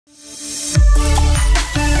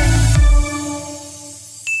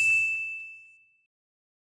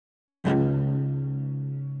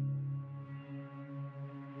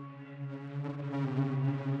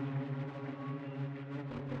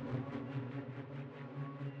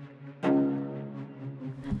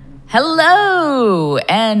Hello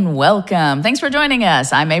and welcome. Thanks for joining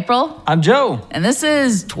us. I'm April. I'm Joe. And this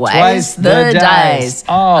is Twice the Dice.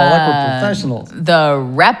 Oh, like we're professionals. The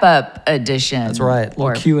wrap-up edition. That's right. A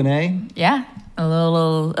little Q&A. Yeah. A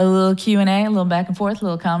little Q&A, a little back and forth, a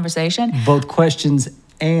little conversation. Both questions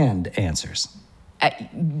and answers.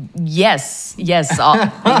 Yes, all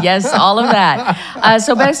of that.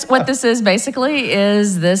 So what this is basically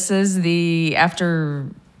is the after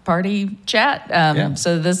party chat.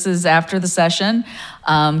 So this is after the session,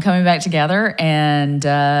 coming back together and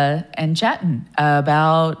chatting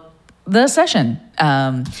about the session.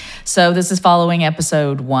 So this is following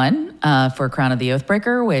episode 1 for Crown of the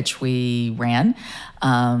Oathbreaker, which we ran.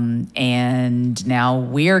 And now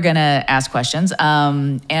we are going to ask questions.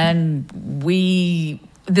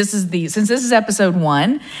 Since this is episode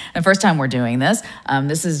 1, the first time we're doing this,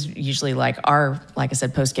 this is usually like our, like I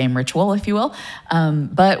said, post-game ritual, if you will.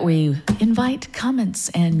 But we invite comments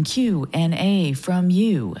and Q&A from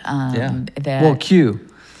you. Q.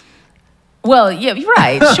 Well, yeah, you're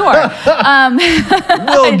right, sure.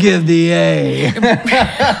 We'll give the A.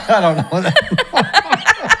 I don't know.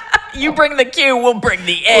 You bring the Q, we'll bring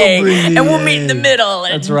the A, we'll meet in the middle.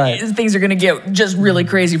 And that's right. Things are going to get just really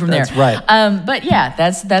crazy from there. That's right. But yeah,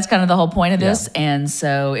 that's kind of the whole point of this. Yeah. And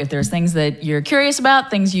so if there's things that you're curious about,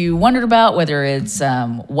 things you wondered about, whether it's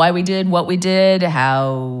why we did what we did,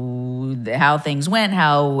 how things went,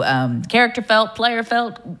 how character felt, player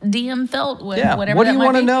felt, DM felt, whatever. What do you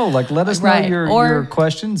want to know? Like, let us know your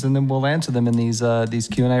questions, and then we'll answer them in these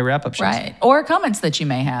Q&A wrap-up shows. Right. Or comments that you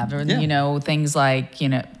may have, or things like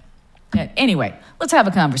Anyway, let's have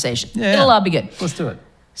a conversation. Yeah. It'll all be good. Let's do it.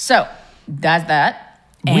 So, that's that.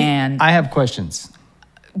 I have questions.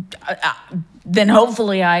 Then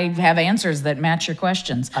hopefully I have answers that match your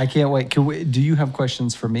questions. I can't wait. Do you have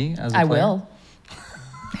questions for me as a player? I will.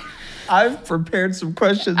 I've prepared some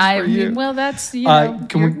questions for you. Well, that's, you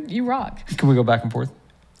rock. Can we go back and forth?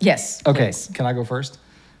 Yes. Okay. Please. Can I go first?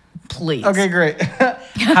 Please. Okay, great.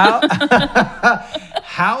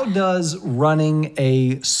 How does running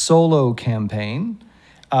a solo campaign,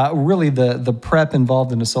 really the prep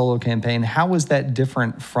involved in a solo campaign, how is that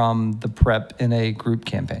different from the prep in a group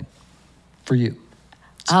campaign for you?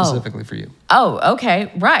 Specifically for you. Oh,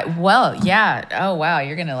 okay. Right. Well, yeah. Oh, wow.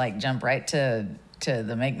 You're going to jump right to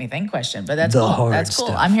the make me think question, but that's cool. That's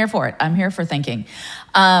cool. I'm here for it. I'm here for thinking.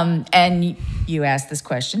 And you asked this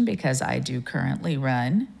question because I do currently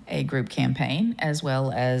run a group campaign, as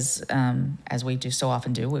well as we do so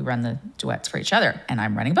often do. We run the duets for each other, and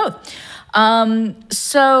I'm running both.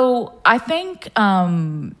 So I think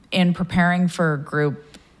in preparing for group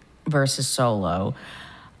versus solo,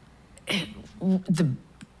 the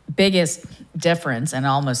biggest difference, and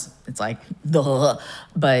almost it's like,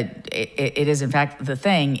 but it is in fact the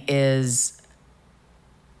thing, is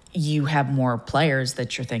you have more players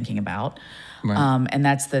that you're thinking about. Right. And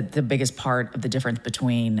that's the biggest part of the difference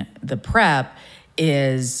between the prep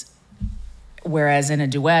is, whereas in a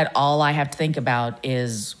duet, all I have to think about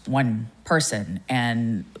is one person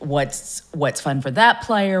and what's fun for that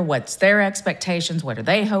player, what's their expectations, what are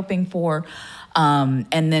they hoping for, and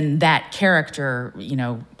then that character,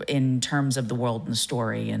 in terms of the world and the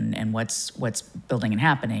story and what's building and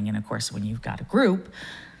happening. And of course, when you've got a group,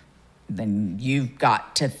 then you've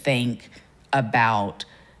got to think about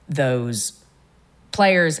those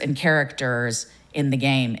players and characters in the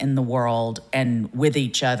game, in the world, and with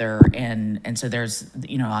each other, and so there's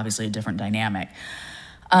obviously a different dynamic.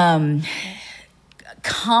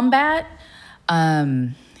 Combat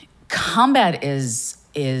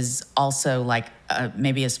is also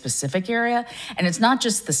maybe a specific area, and it's not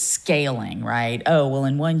just the scaling, right? Oh, well,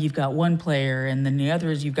 in one you've got one player, and then the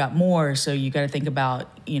others you've got more, so you got to think about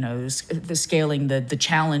the scaling, the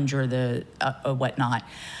challenge, or the whatnot.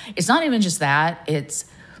 It's not even just that. It's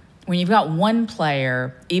when you've got one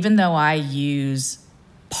player, even though I use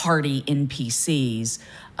party NPCs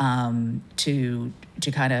to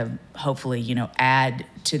kind of hopefully add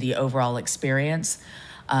to the overall experience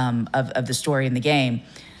of the story in the game,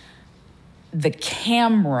 the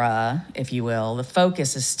camera, if you will, the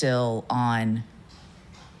focus is still on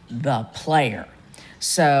the player.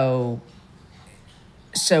 So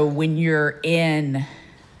when you're in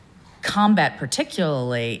combat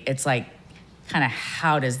particularly, it's like, kind of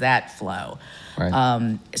how does that flow?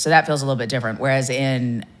 Right. So that feels a little bit different. Whereas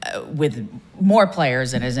with more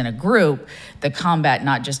players and as in a group, the combat,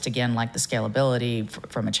 not just again like the scalability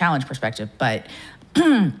from a challenge perspective, but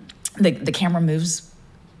the camera moves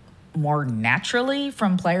more naturally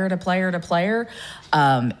from player to player to player,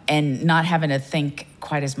 and not having to think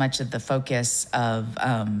quite as much of the focus of,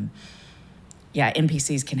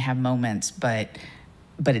 NPCs can have moments, but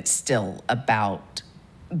but it's still about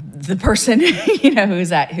the person, you know,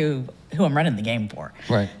 who I'm running the game for.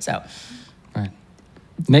 Right. So. Right.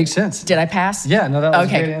 Makes sense. Did I pass? Yeah, no, that was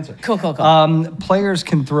a great answer. Cool. Players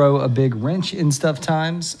can throw a big wrench in stuff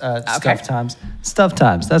times. Stuff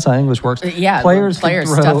times. That's how English works. Yeah, players can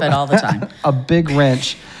throw stuff it all the time. a big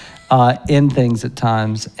wrench in things at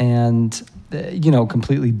times, and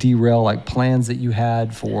completely derail like plans that you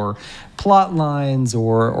had for plot lines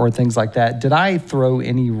or things like that. Did I throw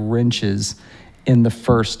any wrenches in the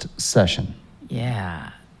first session?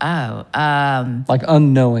 Yeah. Like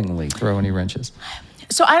unknowingly throw any wrenches?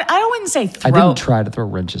 So I wouldn't say throw. I didn't try to throw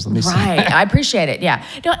wrenches. Let me say. Right. I appreciate it. Yeah.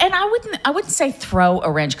 No, and I wouldn't say throw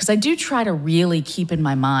a wrench, because I do try to really keep in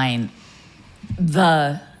my mind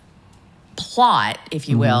the plot, if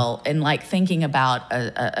you will, and like thinking about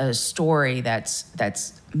a story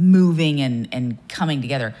that's moving and coming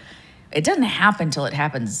together. It doesn't happen till it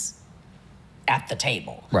happens at the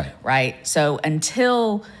table. Right. Right. So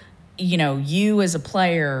until you as a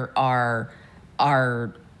player are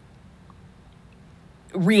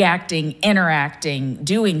reacting, interacting,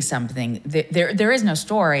 doing something, there is no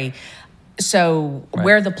story. So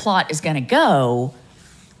where the plot is going to go,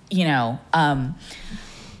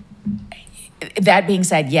 that being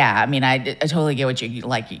said, yeah, I mean, I totally get what you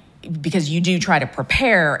like, because you do try to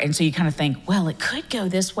prepare, and so you kind of think, well, it could go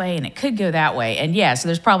this way and it could go that way. And yeah, so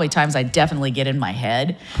there's probably times I definitely get in my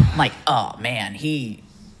head. I'm like, oh man,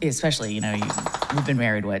 especially, we've been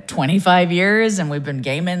married, 25 years, and we've been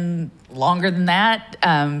gaming longer than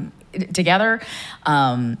that together.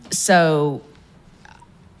 So,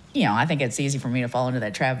 I think it's easy for me to fall into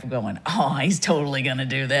that trap of going, oh, he's totally going to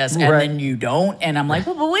do this. And then you don't. And I'm like,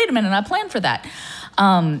 well, but wait a minute, I planned for that.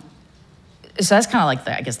 So that's kind of like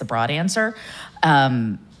the broad answer.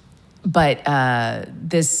 But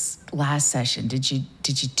this last session, did you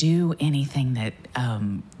do anything that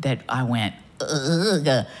I went,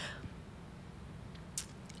 ugh?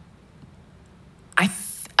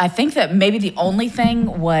 I think that maybe the only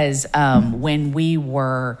thing was when we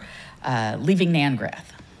were leaving Nangrath.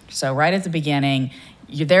 So right at the beginning,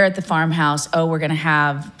 you're there at the farmhouse. Oh, we're going to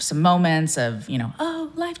have some moments of,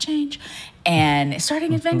 life change and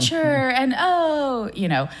starting adventure and,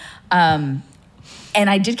 and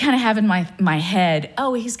I did kind of have in my head,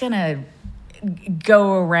 oh, he's going to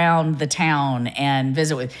go around the town and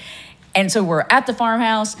visit with. And so we're at the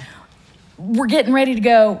farmhouse, we're getting ready to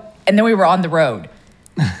go, and then we were on the road.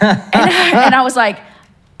 and I was like,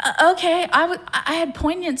 okay, I had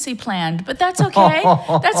poignancy planned, but that's okay.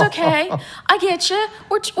 That's okay. I get you.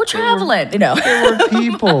 We're traveling, There were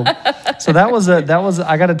people. So that was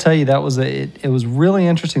I got to tell you, it was really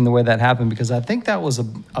interesting the way that happened, because I think that was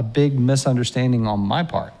a big misunderstanding on my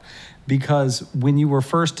part, because when you were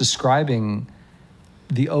first describing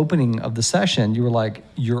the opening of the session, you were like,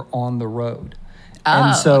 you're on the road.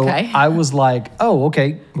 And so I was like, oh,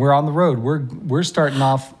 okay, we're on the road. We're starting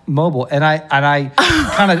off mobile. And I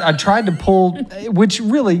I tried to pull, which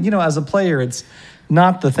really, as a player, it's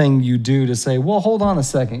not the thing you do to say, well, hold on a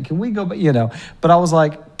second. Can we go back? But I was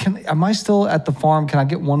like, am I still at the farm? Can I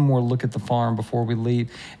get one more look at the farm before we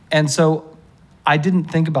leave? And so I didn't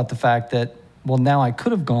think about the fact that, well, now I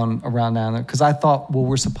could have gone around down there, because I thought, well,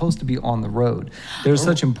 we're supposed to be on the road. There's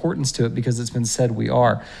such importance to it because it's been said we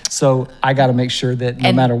are. So I got to make sure that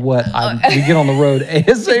no matter what, we get on the road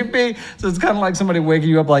ASAP. So it's kind of like somebody waking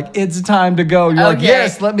you up like, it's time to go. You're like,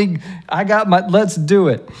 yes, let's do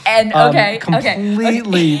it. And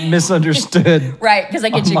completely misunderstood. Right, because I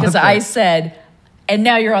get you, because I said, and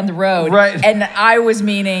now you're on the road. Right. And I was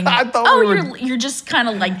meaning, I thought you're just kind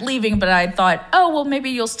of like leaving, but I thought, oh, well,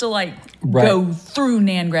 maybe you'll still go through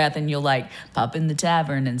Nangrath and you'll pop in the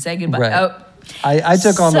tavern and say goodbye. Right. Oh, I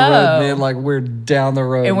took on the road, man, like we're down the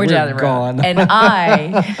road. And we're down the road. Gone. And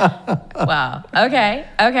wow. Okay.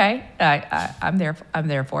 I'm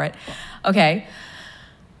there for it. Okay.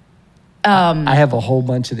 I have a whole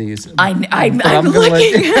bunch of these. I'm looking. I'm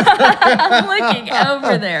looking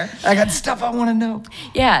over there. I got stuff I want to know.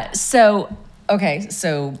 Yeah. So, okay.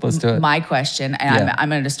 So let's do it. My question, and I'm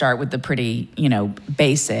going to start with the pretty,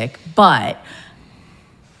 basic, but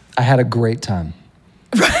I had a great time.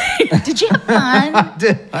 Right? Did you have fun? Was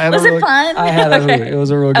it fun? I had it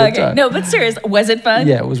was a real good time. No, but serious, was it fun?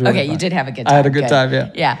 Yeah, it was really fun. Okay, you did have a good time. I had a good time,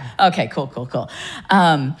 yeah. Yeah. Okay, cool.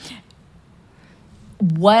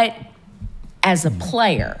 What, as a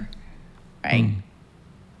player, right?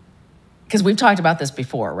 Because we've talked about this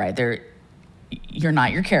before, right? You're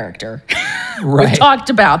not your character. Right. We've talked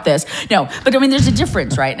about this. No, but I mean, there's a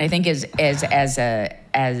difference, right? And I think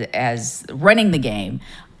as running the game,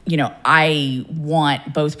 I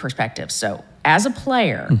want both perspectives. So as a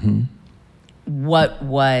player, what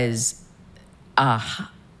was a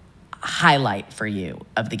highlight for you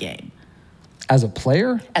of the game As a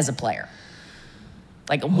player? as a player?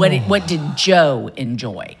 Like, what did Joe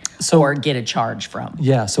enjoy or get a charge from?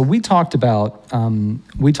 Yeah, so we talked about in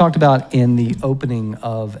the opening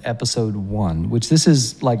of episode 1, which this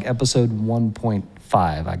is like episode 1.5,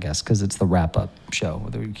 I guess, because it's the wrap-up show,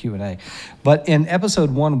 the Q&A. But in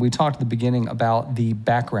episode 1, we talked at the beginning about the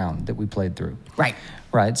background that we played through.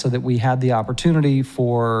 Right, so that we had the opportunity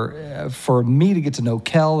for me to get to know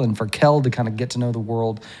Kel and for Kel to kind of get to know the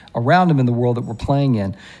world around him and the world that we're playing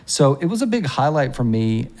in. So it was a big highlight for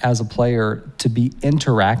me as a player to be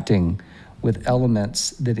interacting with elements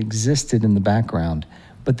that existed in the background,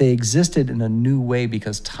 but they existed in a new way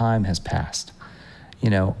because time has passed. You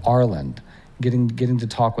know, Arlen, getting to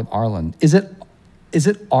talk with Arlen. Is it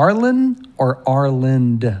Arlen or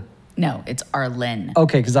Arlind? No, it's Arlen.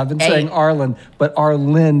 Okay, because I've been saying Arlen, but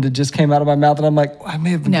Arlind just came out of my mouth, and I'm like, I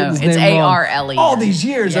may have been getting his name wrong. No, it's Arlen. All these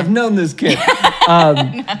years, I've known this kid.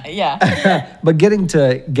 Yeah. But getting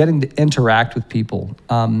to interact with people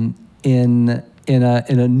in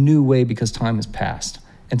a new way because time has passed,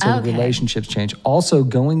 and so the relationships change. Also,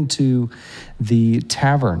 going to the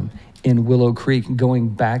tavern in Willow Creek, going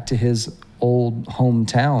back to his old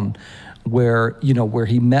hometown, where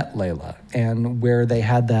he met Layla and where they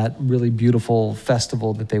had that really beautiful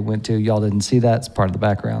festival that they went to. Y'all didn't see that. It's part of the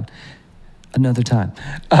background. Another time.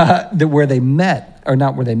 Where they met, or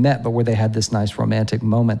not where they met, but where they had this nice romantic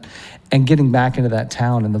moment. And getting back into that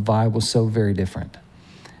town, and the vibe was so very different.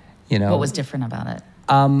 You know, what was different about it?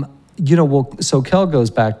 So Kel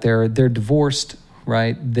goes back there. They're divorced,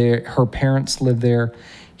 right? Her parents live there.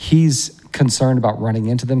 He's concerned about running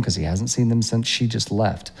into them because he hasn't seen them since she just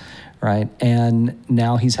left. Right. And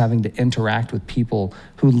now he's having to interact with people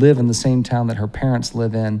who live in the same town that her parents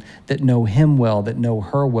live in, that know him well, that know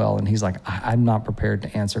her well. And he's like, I'm not prepared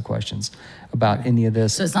to answer questions about any of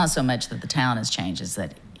this. So it's not so much that the town has changed, it's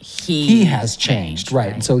that he has changed.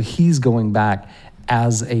 Right. And so he's going back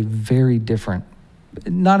as a very different,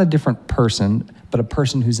 not a different person, but a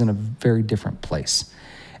person who's in a very different place.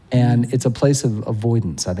 And it's a place of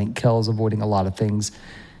avoidance. I think Kel is avoiding a lot of things.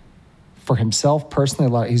 For himself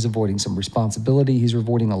personally, he's avoiding some responsibility. He's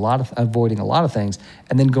avoiding a lot of things,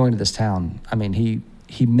 and then going to this town. I mean, he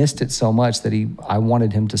missed it so much that I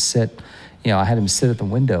wanted him to sit. I had him sit at the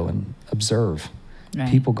window and observe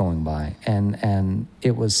people going by, and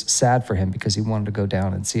it was sad for him because he wanted to go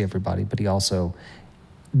down and see everybody, but he also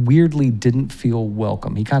weirdly didn't feel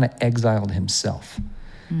welcome. He kind of exiled himself.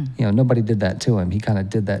 Nobody did that to him. He kind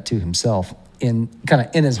of did that to himself. In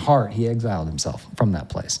his heart, he exiled himself from that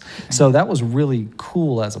place. Okay. So that was really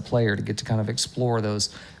cool as a player to get to kind of explore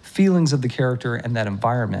those feelings of the character and that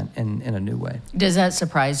environment in a new way. Does that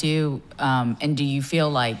surprise you? And do you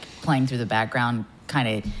feel like playing through the background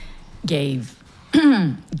kind of gave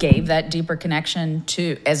that deeper connection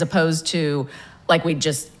to, as opposed to like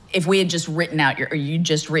if we had just written out your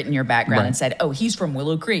background and said, oh, he's from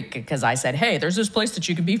Willow Creek, because I said, hey, there's this place that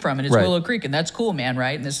you can be from, and it's Willow Creek, and that's cool, man,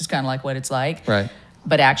 right? And this is kind of like what it's like. Right.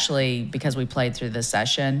 But actually, because we played through this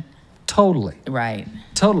session. Totally. Right.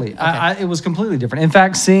 Totally. Okay. It was completely different. In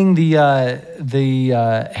fact, seeing the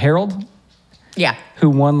Harold, who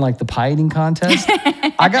won like the pie eating contest,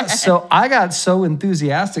 I got so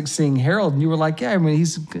enthusiastic seeing Harold, and you were like, yeah, I mean,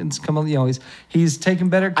 he's taking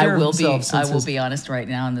better care of himself. I will be honest right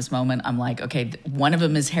now in this moment. I'm like, okay, one of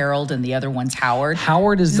them is Harold and the other one's Howard.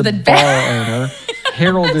 Howard is the bar owner.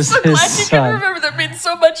 Harold is so his glad son. You can remember that means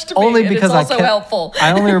so much to me. Only because it's also helpful.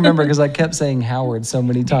 I only remember because I kept saying Howard so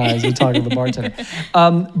many times and talking to the bartender.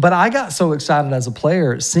 But I got so excited as a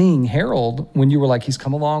player seeing Harold when you were like, he's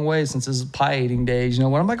come a long way since his pie eating days.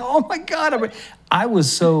 When I'm like, oh my God, I was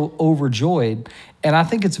so overjoyed. And I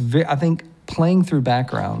think I think playing through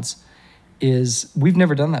backgrounds we've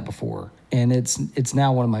never done that before. And it's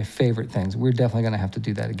now one of my favorite things. We're definitely going to have to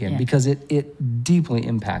do that again because it deeply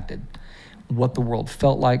impacted what the world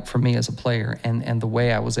felt like for me as a player and the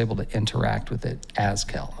way I was able to interact with it as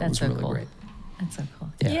Kel. It was so really cool. great. That's so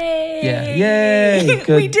cool. Yeah. Yay! Yeah. Yay!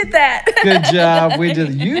 Good. We did that. Good job.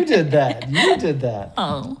 You did that. You did that.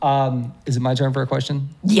 Oh. Is it my turn for a question?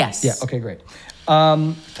 Yes. Yeah. Okay. Great.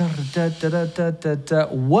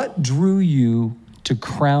 What drew you to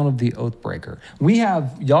Crown of the Oathbreaker?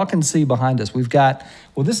 Y'all can see behind us, we've got,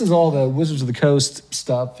 this is all the Wizards of the Coast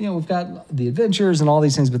stuff. We've got the adventures and all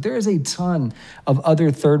these things, but there is a ton of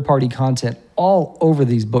other third-party content all over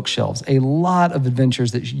these bookshelves. A lot of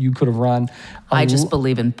adventures that you could have run. I just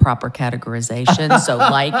believe in proper categorization. So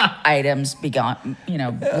like items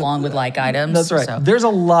belong with like items. That's right. So. There's a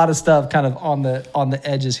lot of stuff kind of on the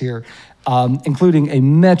edges here, including a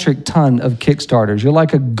metric ton of Kickstarters. You're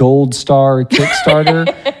like a gold star Kickstarter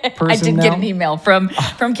person I did now? get an email from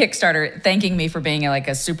Kickstarter thanking me for being like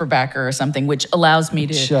a super backer or something, which allows me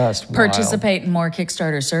to Just participate in more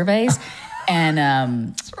Kickstarter surveys.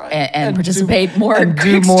 And participate more and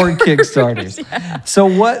do more Kickstarters. Yeah. So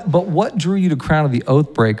what drew you to Crown of the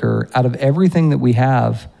Oathbreaker? Out of everything that we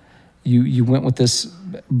have, you went with this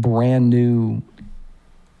brand new,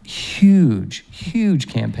 huge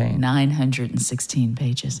campaign. 916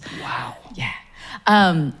 pages. Wow.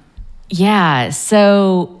 Yeah. Yeah.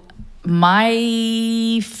 So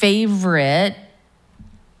my favorite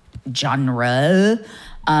genre,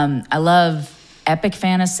 I love epic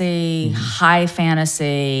fantasy, high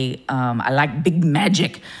fantasy. I like big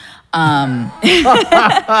magic. Can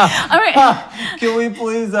we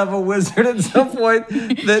please have a wizard at some point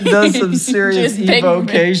that does some serious Just big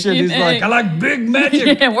evocation? He's like, I like big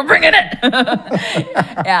magic. Yeah, we're bringing it.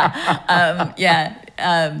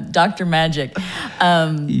 Dr. Magic.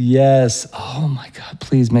 Yes. Oh my God!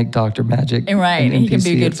 Please make Dr. Magic. Right. an He can be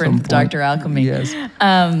a NPC good at friend some with Dr. point. Alchemy. Yes.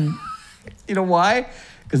 You know why?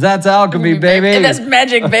 Because that's alchemy, baby. And that's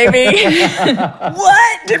magic, baby.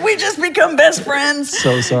 What? Did we just become best friends?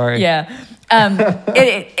 So sorry. Yeah.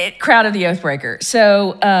 Crown of the Oathbreaker.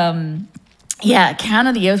 So, Crown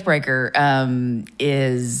of the Oathbreaker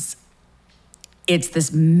it's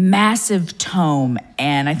this massive tome.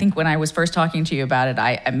 And I think when I was first talking to you about it,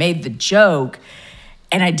 I made the joke,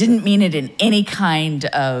 and I didn't mean it in any kind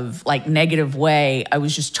of like negative way. I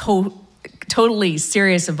was just totally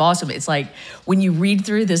serious and awesome. It's like when you read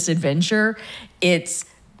through this adventure,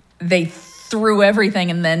 they threw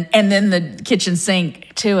everything and then the kitchen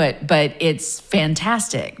sink to it, but it's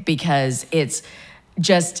fantastic because it's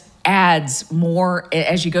just adds more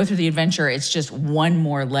as you go through the adventure. It's just one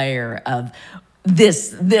more layer of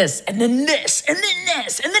this, and then this, and then this,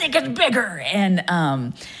 and then it gets bigger. And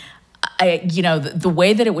the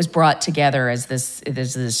way that it was brought together as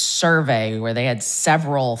there's this survey where they had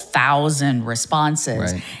several thousand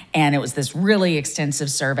responses, right. And it was this really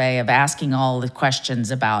extensive survey of asking all the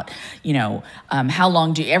questions about, how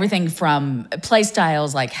long everything from play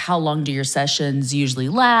styles, like how long do your sessions usually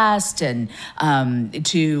last, and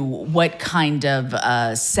to what kind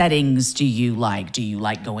of settings do you like? Do you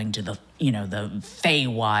like going to the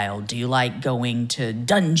Feywild? Do you like going to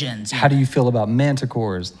dungeons? How do you feel about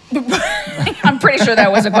manticores? I'm pretty sure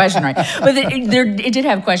that was a question, right? But it did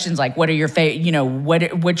have questions like, what are your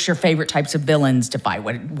what's your favorite types of villains to fight?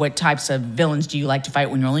 What types of villains do you like to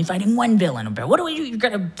fight when you're only fighting one villain? What do you're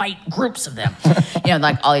gonna fight groups of them?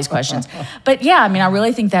 Like all these questions. But yeah, I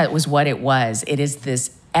really think that was what it was. It is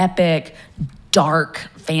this epic, dark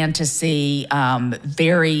fantasy,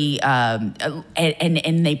 very,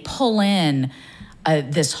 and they pull in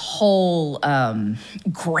this whole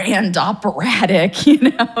grand operatic,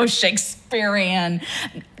 Shakespearean.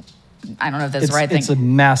 I don't know if that's the right thing. It's a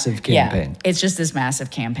massive campaign. Yeah, it's just this massive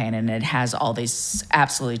campaign, and it has all these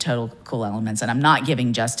absolutely total cool elements. And I'm not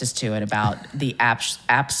giving justice to it about the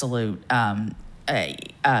absolute.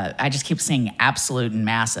 I just keep saying absolute and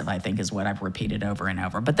massive, I think is what I've repeated over and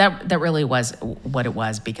over. But that really was what it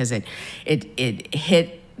was, because it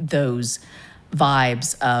hit those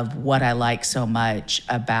vibes of what I like so much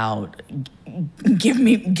about give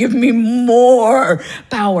me more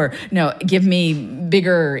power. No, give me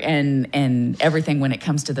bigger and everything when it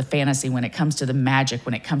comes to the fantasy, when it comes to the magic,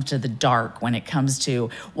 when it comes to the dark, when it comes to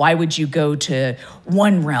why would you go to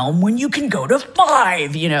one realm when you can go to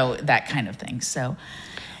 5, that kind of thing. So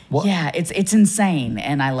yeah, it's insane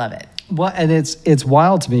and I love it. Well, and it's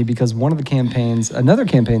wild to me because one of the campaigns, another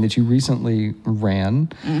campaign that you recently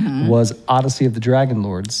ran was Odyssey of the Dragon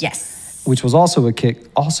Lords. Yes. Which was also a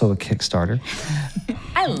Kickstarter.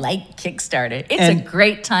 I like Kickstarter. It's a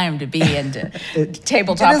great time to be into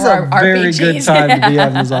tabletop RPGs. It is a very good time to be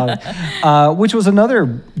on this audit. Which was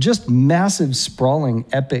another just massive, sprawling,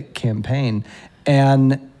 epic campaign.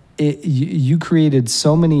 And you created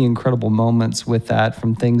so many incredible moments with that,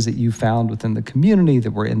 from things that you found within the community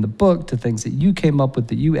that were in the book to things that you came up with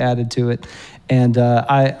that you added to it. And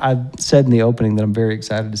I've said in the opening that I'm very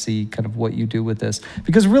excited to see kind of what you do with this,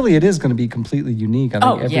 because really it is going to be completely unique. I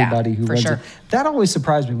think everybody who runs it. That always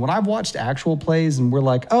surprised me. When I've watched actual plays and we're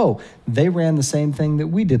like, oh, they ran the same thing that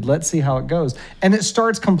we did. Let's see how it goes. And it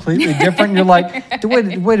starts completely different. And you're like, wait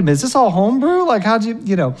a minute, is this all homebrew? Like, how'd you.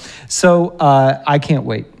 So I can't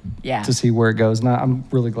wait to see where it goes. And I'm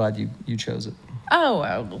really glad you chose it.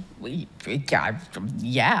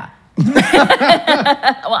 Yeah.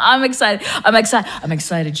 Well, I'm excited. I'm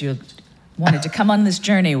excited you wanted to come on this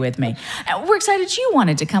journey with me. And we're excited you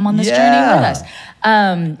wanted to come on this journey with us.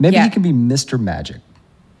 Maybe he can be Mr. Magic.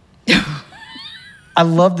 I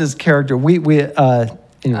love this character. Anyway,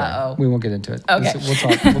 we won't get into it. Okay. We'll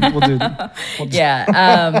talk. We'll do.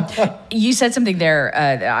 Yeah. You said something there.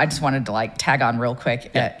 I just wanted to like tag on real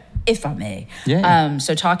quick, if I may. Yeah.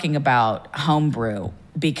 So talking about homebrew,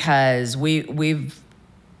 because we've,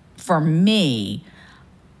 for me,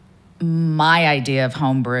 my idea of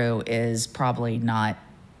homebrew is probably not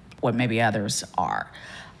what maybe others are.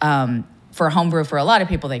 For homebrew, for a lot of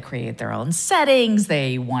people, they create their own settings.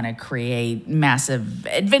 They want to create massive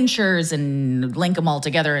adventures and link them all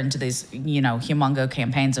together into these, humongo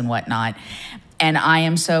campaigns and whatnot. And I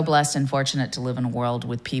am so blessed and fortunate to live in a world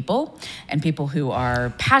with people and people who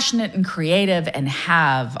are passionate and creative and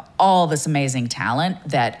have all this amazing talent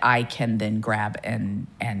that I can then grab and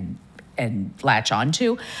latch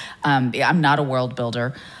onto. I'm not a world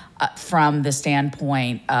builder from the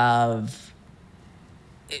standpoint of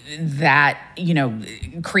that,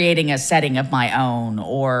 creating a setting of my own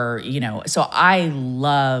or, so I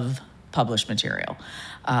love published material.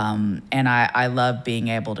 And I love being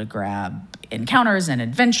able to grab encounters and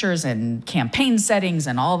adventures and campaign settings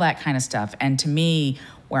and all that kind of stuff. And to me,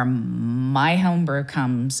 where my homebrew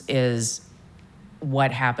comes is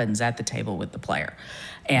what happens at the table with the player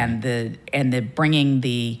and the bringing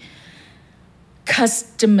the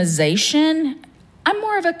customization. I'm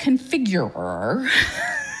more of a configurer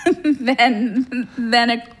than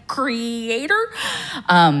a creator,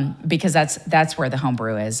 because that's where the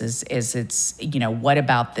homebrew is it's, what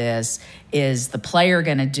about this is the player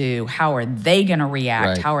going to do? How are they going to react?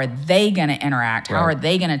 Right. How are they going to interact? How Right. are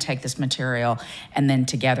they going to take this material? And then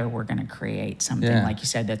together we're going to create something, like you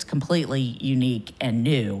said, that's completely unique and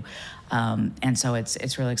new. And so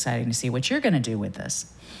it's really exciting to see what you're going to do with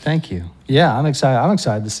this. Thank you. Yeah, I'm excited. I'm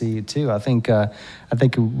excited to see it too. I think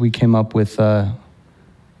we came up with.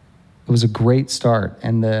 It was a great start,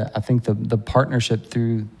 and I think the partnership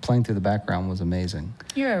through playing through the background was amazing.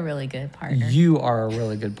 You're a really good partner. You are a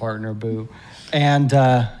really good partner, Boo. And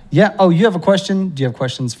oh, you have a question? Do you have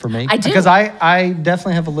questions for me? I do. Because I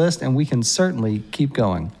definitely have a list, and we can certainly keep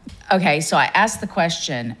going. Okay, so I asked the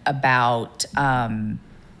question about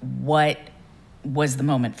what was the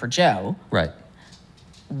moment for Joe. Right.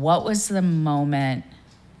 What was the moment,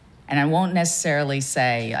 and I won't necessarily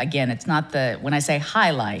say, again, it's not when I say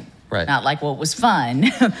highlight, right. Not like what was fun,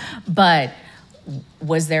 but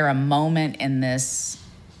was there a moment in this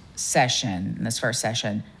first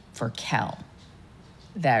session for Kel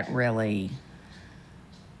that really...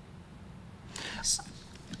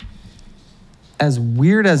 As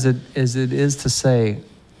weird as it is to say,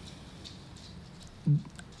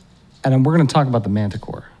 and we're going to talk about the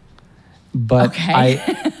Manticore, but okay.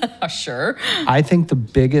 Sure. I think the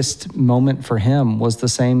biggest moment for him was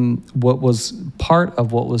what was part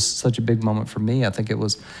of what was such a big moment for me. I think it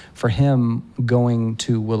was for him going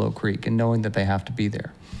to Willow Creek and knowing that they have to be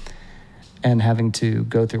there, and having to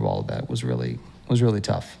go through all of that was really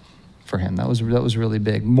tough for him. That was really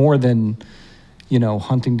big, more than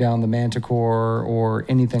hunting down the Manticore or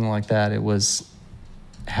anything like that. It was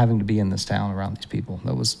having to be in this town around these people.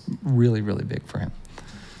 That was really, really big for him.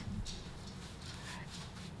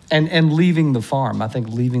 And leaving the farm. I think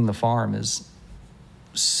leaving the farm is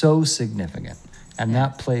so significant. And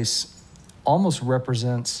that place almost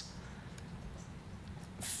represents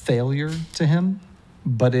failure to him,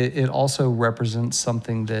 but it also represents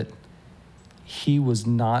something that he was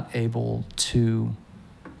not able to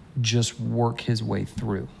just work his way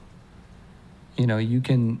through. You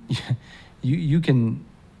can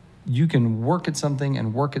work at something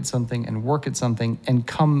and work at something and work at something and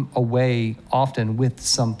come away often with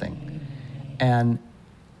something. And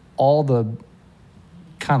all the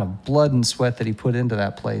kind of blood and sweat that he put into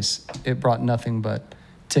that place, it brought nothing but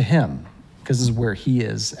to him, because this is where he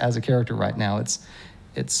is as a character right now.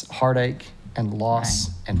 It's heartache and loss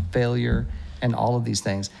and failure and all of these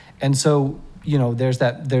things. And so, there's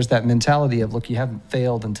that mentality of, look, you haven't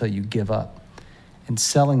failed until you give up. And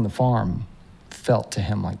selling the farm felt to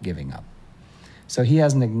him like giving up. So he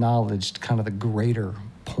hasn't acknowledged kind of the greater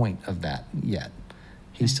point of that yet.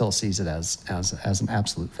 He still sees it as an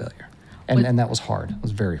absolute failure. And that was hard. It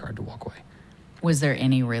was very hard to walk away. Was there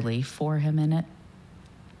any relief for him in it?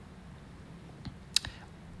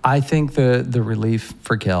 I think the relief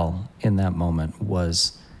for Kel in that moment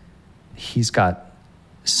was he's got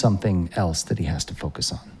something else that he has to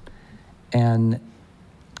focus on. And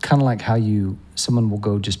kind of like how someone will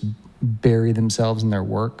go just bury themselves in their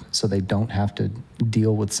work so they don't have to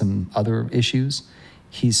deal with some other issues,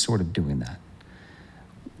 he's sort of doing that.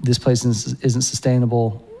 This place isn't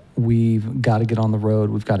sustainable. We've got to get on the road.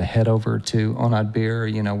 We've got to head over to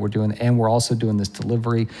Oathbreaker. You know, we're also doing this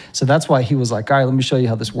delivery. So that's why he was like, all right, let me show you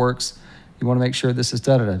how this works. You want to make sure this is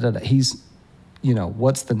da-da-da-da-da. He's, you know,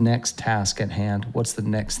 what's the next task at hand? What's the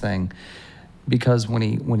next thing? Because when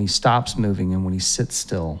he stops moving and when he sits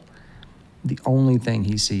still, the only thing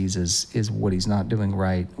he sees is what he's not doing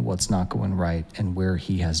right, what's not going right, and where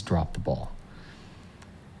he has dropped the ball.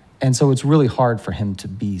 And so it's really hard for him to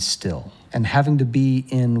be still. And having to be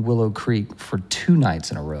in Willow Creek for 2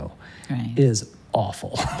 nights in a row is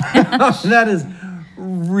awful. That is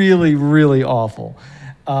really, really awful.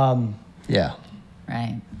 Yeah.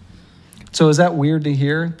 Right. So is that weird to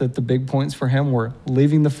hear that the big points for him were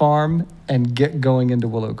leaving the farm and going into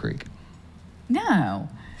Willow Creek? No.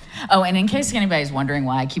 Oh, and in case anybody's wondering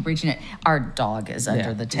why I keep reaching it, our dog is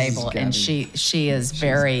under the table, and she is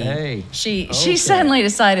very. She suddenly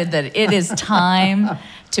decided that it is time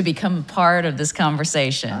to become a part of this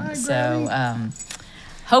conversation. Hi, so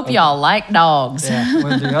hope y'all like dogs. Yeah.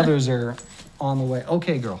 Well, the others are on the way.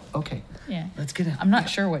 Okay, girl. Okay. Yeah. Let's get in. I'm not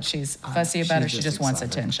sure what she's fussy about, or she just wants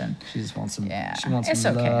excited. attention. She just wants some. Yeah. She wants it's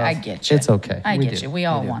some okay. love. I get you. It's okay. I get you. We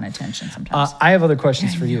all want attention sometimes. I have other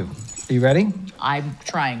questions for you. Are you ready? I'm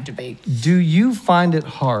trying to be. Do you find it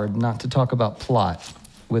hard not to talk about plot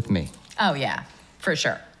with me? Oh, yeah. For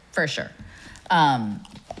sure. For sure.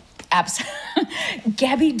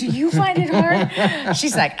 Gabby, do you find it hard?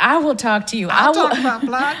 She's like, I will talk to you. I talk about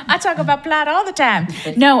plot. I talk about plot all the time.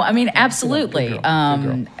 No, I mean, absolutely. Good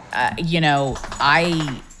girl. You know,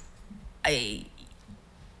 I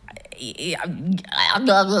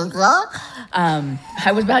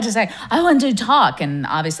was about to say I want to talk, and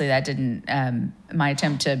obviously that didn't. My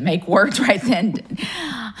attempt to make words right then.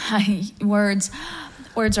 Words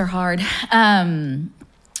are hard.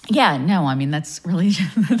 Yeah, no, I mean that's really.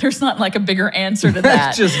 There's not like a bigger answer to that.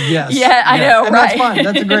 It's just yes. Yeah, I know, and right? That's fine.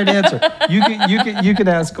 That's a great answer. You can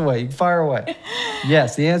ask away. You can fire away.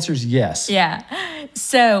 Yes, the answer is yes. Yeah.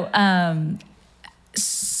 So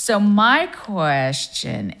my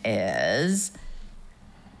question is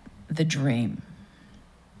the dream.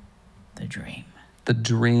 The dream. The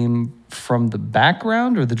dream from the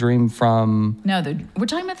background or the dream from... No, we're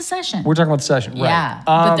talking about the session. We're talking about the session, right. Yeah,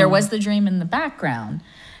 but there was the dream in the background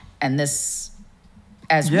and this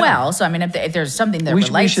as well. So, I mean, if there's something that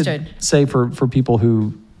relates we should say for people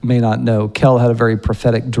who may not know, Kel had a very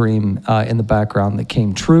prophetic dream in the background that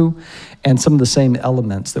came true. And some of the same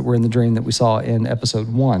elements that were in the dream that we saw in episode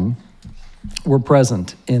 1 were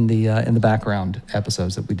present in the background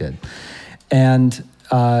episodes that we did. And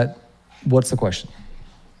what's the question?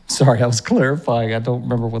 Sorry, I was clarifying. I don't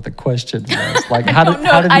remember what the question was. Like,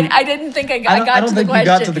 I didn't think I got to the question. I don't think you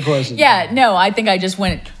got to the question. Yeah, no, I think I just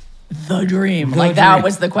went, the dream. That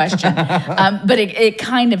was the question. But it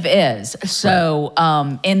kind of is. So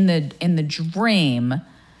in the dream,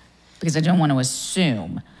 because I don't want to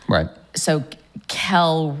assume. Right. So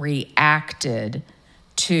Kel reacted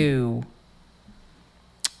to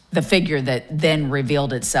the figure that then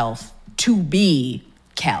revealed itself to be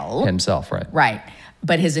Kel. Himself, right. Right.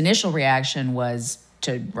 But his initial reaction was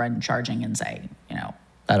to run charging and say, you know,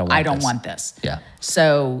 I don't want this. Yeah.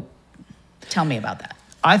 So tell me about that.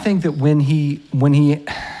 I think that when he,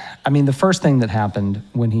 I mean, the first thing that happened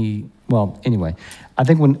I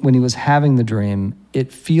think when he was having the dream,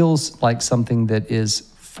 it feels like something that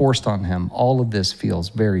is forced on him. All of this feels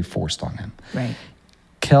very forced on him. Right.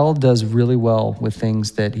 Kel does really well with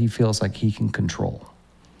things that he feels like he can control.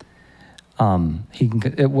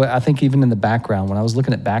 I think even in the background, when I was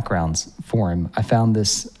looking at backgrounds for him, I found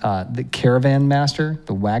this, the caravan master,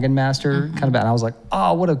 the wagon master kind of, and I was like,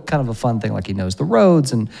 oh, what a kind of a fun thing. Like he knows the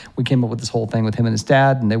roads, and we came up with this whole thing with him and his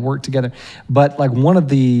dad, and they worked together. But like one of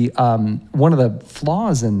the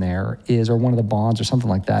flaws in there is, or one of the bonds or something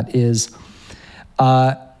like that is,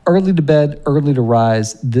 early to bed, early to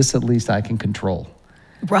rise, this at least I can control.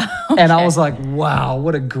 Okay. And I was like, wow,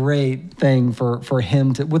 what a great thing for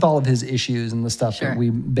him to, with all of his issues and the stuff that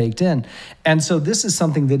we baked in. And so this is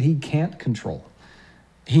something that he can't control.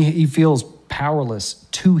 He feels powerless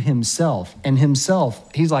to himself. And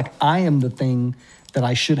himself, he's like, I am the thing that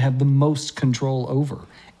I should have the most control over.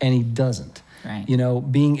 And he doesn't. Right. You know,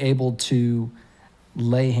 being able to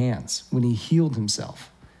lay hands when he healed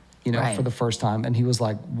himself, you know, for the first time. And he was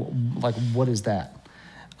like, what is that?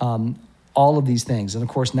 All of these things. And of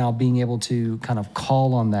course, now being able to kind of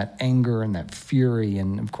call on that anger and that fury.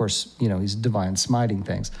 And of course, you know, he's divine smiting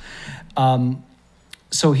things.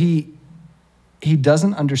 So he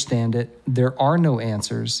doesn't understand it. There are no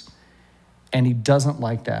answers. And he doesn't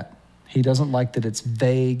like that. He doesn't like that it's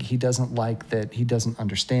vague. He doesn't like that he doesn't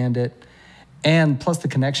understand it. And plus the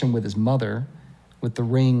connection with his mother, with the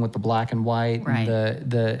ring, with the black and white. Right.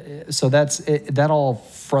 And so that all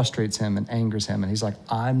frustrates him and angers him. And he's like,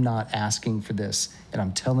 I'm not asking for this. And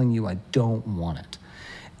I'm telling you I don't want it.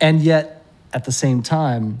 And yet, at the same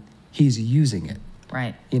time, he's using it.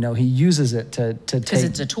 Right. You know, he uses it to take... Because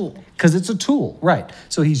it's a tool. Because it's a tool, right.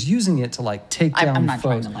 So he's using it to, like, take down I'm not foes.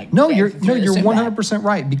 trying to, like... No, you're assume 100%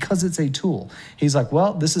 right, because it's a tool. He's like,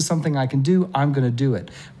 well, this is something I can do, I'm going to do it.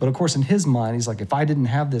 But, of course, in his mind, he's like, if I didn't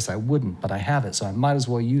have this, I wouldn't, but I have it, so I might as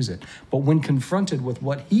well use it. But when confronted with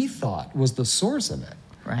what he thought was the source of it,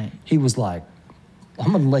 right, he was like,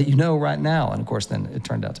 I'm going to let you know right now. And, of course, then it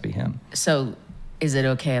turned out to be him. So is it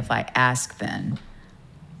okay if I ask then?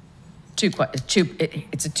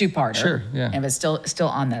 It's a two-parter. Sure, yeah. And it's still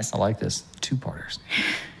on this. I like this. Two-parters.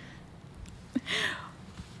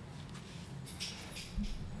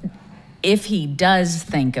 If he does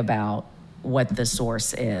think about what the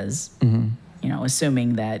source is, you know,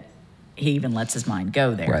 assuming that he even lets his mind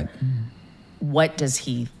go there, Right. what does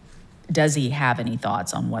he have any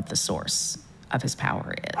thoughts on what the source of his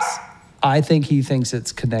power is? I think he thinks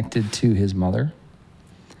it's connected to his mother.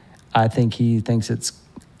 I think he thinks it's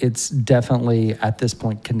definitely at this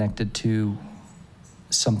point connected to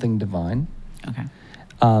something divine. Okay.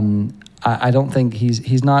 I don't think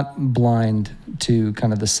he's not blind to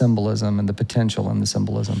kind of the symbolism and the potential in the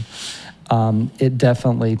symbolism. It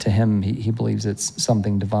definitely, to him, he believes it's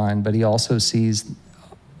something divine, but he also sees,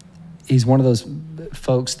 he's one of those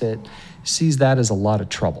folks that sees that as a lot of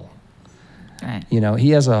trouble. Right. You know,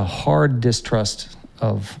 he has a hard distrust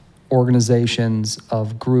of organizations,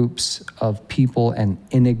 of groups, of people, and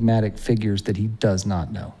enigmatic figures that he does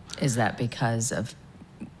not know. Is that because of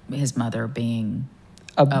his mother being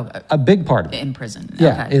a big part of it? in prison?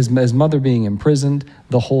 Yeah, Okay. his mother being imprisoned,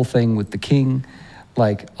 the whole thing with the king,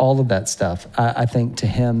 like all of that stuff, I think to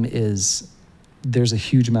him there's a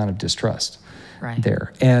huge amount of distrust. Right.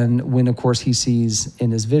 There. And when, of course, he sees in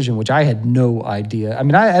his vision, which I had no idea. I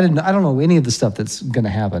mean, I don't know any of the stuff that's going to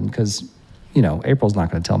happen because, you know, April's not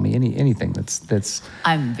going to tell me anything that's.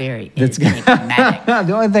 I'm very enigmatic.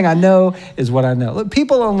 The only thing I know is what I know. Look,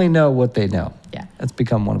 people only know what they know. Yeah. That's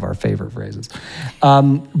become one of our favorite phrases.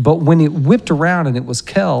 But when it whipped around and it was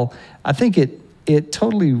Kel, I think it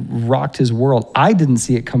totally rocked his world. I didn't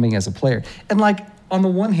see it coming as a player. And like, on the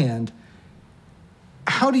one hand,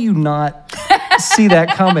 how do you not see that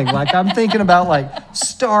coming? Like, I'm thinking about like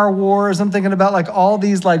Star Wars. I'm thinking about like all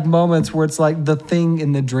these like moments where it's like the thing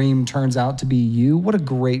in the dream turns out to be you. What a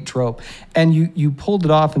great trope. And you pulled it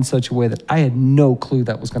off in such a way that I had no clue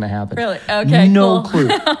that was going to happen. Really? Okay, no cool.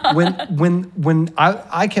 clue. When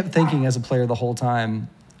I kept thinking as a player the whole time,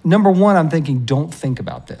 number one, I'm thinking, don't think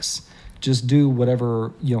about this. Just do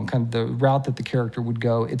whatever, you know, kind of the route that the character would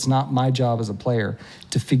go. It's not my job as a player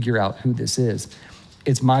to figure out who this is.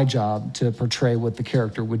 It's my job to portray what the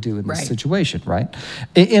character would do in this situation, right?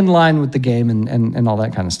 In line with the game and all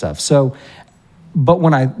that kind of stuff. So, but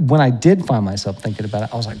when I did find myself thinking about it,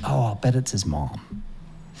 I was like, oh, I'll bet it's his mom.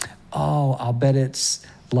 Oh, I'll bet it's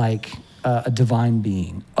like a divine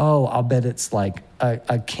being. Oh, I'll bet it's like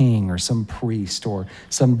a king or some priest or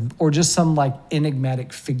just some like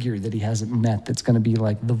enigmatic figure that he hasn't met that's going to be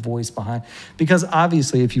like the voice behind. Because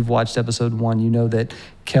obviously, if you've watched episode 1, you know that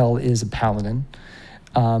Kel is a paladin.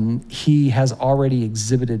 He has already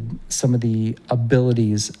exhibited some of the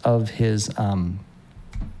abilities of his,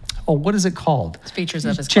 what is it called? It's features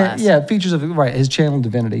of his class. Yeah, features of, right, his channel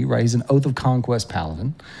divinity, right? He's an Oath of Conquest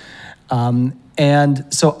paladin.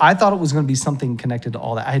 And so I thought it was going to be something connected to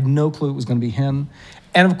all that. I had no clue it was going to be him.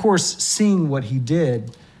 And of course, seeing what he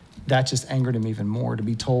did, that just angered him even more, to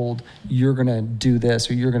be told, you're going to do this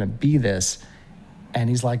or you're going to be this. And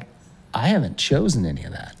he's like, I haven't chosen any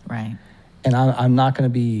of that. Right. And I'm not going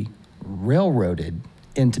to be railroaded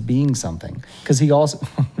into being something. Because he also,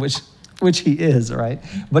 which he is, right?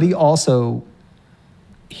 But he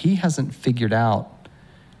hasn't figured out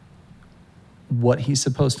what he's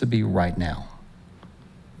supposed to be right now.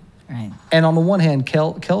 Right. And on the one hand,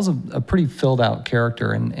 Kel's a pretty filled out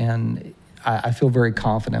character, and I feel very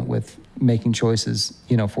confident with making choices,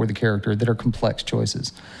 you know, for the character that are complex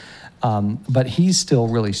choices. But he's still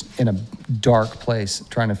really in a dark place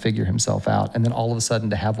trying to figure himself out. And then all of a sudden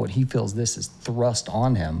to have what he feels this is thrust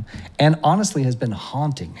on him and honestly has been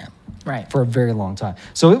haunting him for a very long time.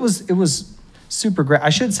 So it was super great. I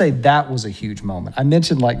should say that was a huge moment. I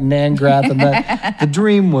mentioned like Nangrath and that. The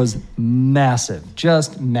dream was massive,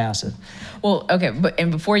 just massive. Well, okay.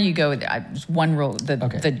 And before you go, just one rule,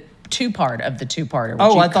 the two-part of the two-parter.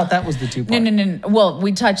 Oh, I thought that was the two-part. No. Well,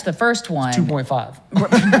 we touched the first one. 2.5.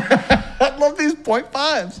 I love these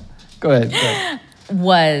 0.5s. Go ahead.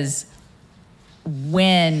 Was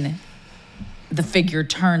when the figure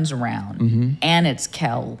turns around and it's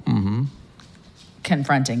Kel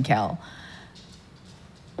confronting Kel.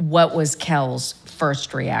 What was Kel's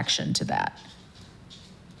first reaction to that?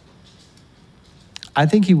 I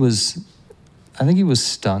think he was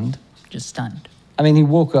stunned. Just stunned. I mean, he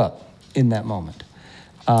woke up in that moment.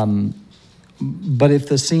 But if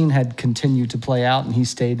the scene had continued to play out and he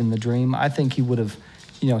stayed in the dream, I think he would have,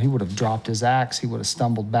 he would have dropped his axe. He would have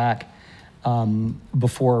stumbled back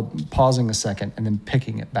before pausing a second and then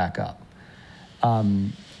picking it back up.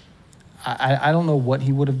 I don't know what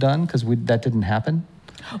he would have done because that didn't happen.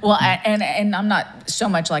 Well, and I'm not so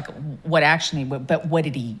much like what action he would, but what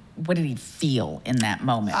did he feel in that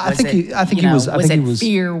moment? Was it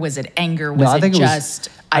fear? Was it anger? Was it just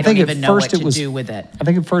I don't even know what to do with it? I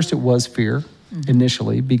think at first it was fear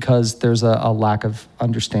initially because there's a lack of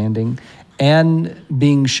understanding and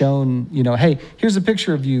being shown, hey, here's a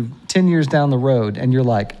picture of you 10 years down the road, and you're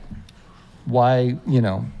like, why,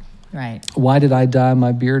 right? Why did I dye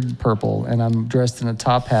my beard purple and I'm dressed in a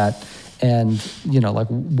top hat? And, like,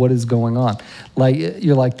 what is going on? Like,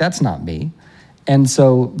 you're like, that's not me. And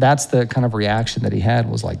so that's the kind of reaction that he had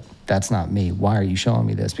was like, that's not me. Why are you showing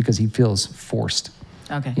me this? Because he feels forced.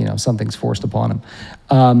 Okay. Something's forced upon him.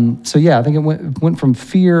 So, yeah, I think it went from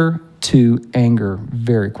fear to anger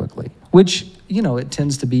very quickly, which, it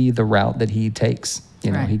tends to be the route that he takes.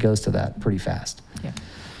 Right. He goes to that pretty fast. Yeah.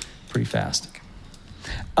 Pretty fast.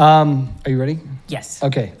 Are you ready? Yes.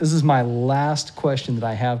 Okay, this is my last question that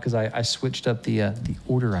I have because I switched up the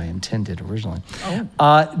order I intended originally.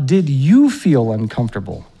 Oh. Did you feel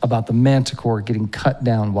uncomfortable about the manticore getting cut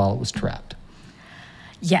down while it was trapped?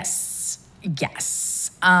 Yes. Yeah.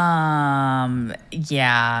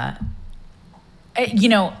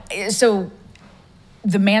 So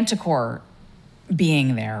the manticore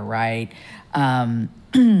being there, right? I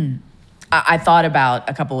thought about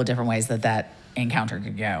a couple of different ways that encounter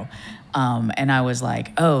could go. And I was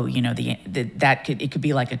like, it could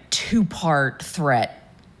be like a two-part threat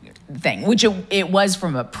thing, which it was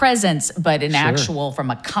from a presence, but an actual from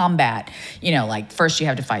a combat, like first you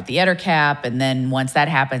have to fight the Ettercap, and then once that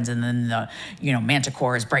happens, and then the,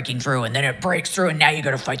 manticore is breaking through, and then it breaks through, and now you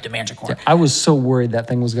got to fight the manticore. Yeah, I was so worried that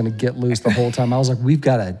thing was going to get loose the whole time. I was like, we've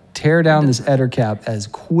got to tear down this Ettercap as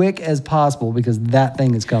quick as possible because that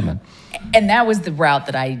thing is coming. And that was the route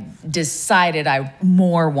that I decided I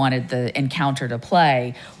more wanted the encounter to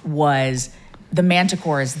play, was the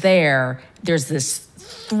manticore is there. There's this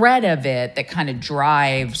threat of it that kind of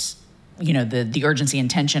drives, the urgency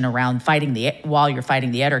and tension around while you're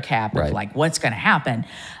fighting the Ettercap, right. Of like what's going to happen.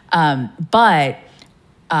 But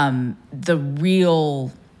the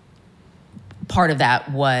real part of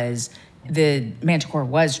that was the manticore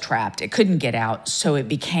was trapped. It couldn't get out. So it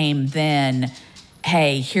became then,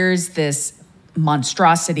 hey, here's this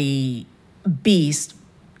monstrosity beast,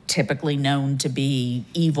 typically known to be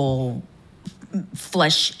evil,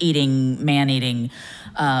 flesh-eating, man-eating.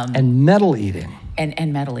 And metal-eating.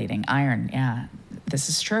 And metal-eating, iron, yeah. This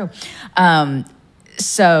is true. And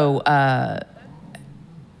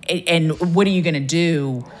what are you going to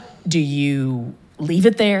do? Do you leave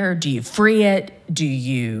it there? Do you free it? Do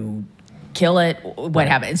you kill it? What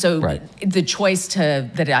happened? And so the choice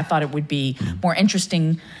that I thought it would be more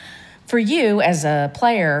interesting for you as a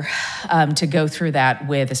player to go through that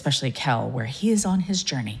with, especially Kel, where he is on his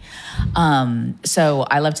journey. So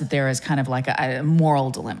I left it there as kind of like a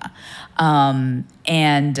moral dilemma.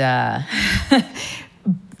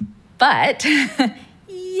 But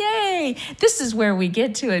yay, this is where we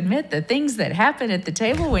get to admit the things that happen at the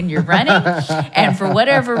table when you're running. And for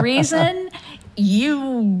whatever reason,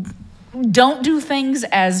 you don't do things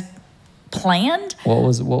as planned. What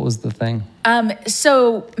was the thing?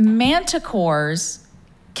 So manticores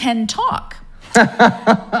can talk.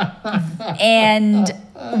 And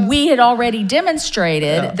we had already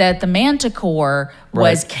demonstrated that the manticore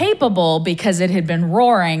was capable because it had been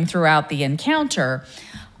roaring throughout the encounter.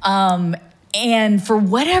 And for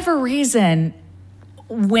whatever reason,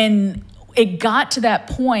 when it got to that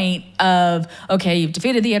point of, okay, you've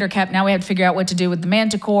defeated the Ettercap, now we have to figure out what to do with the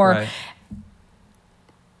manticore. Right.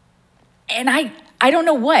 And I don't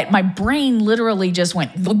know what, my brain literally just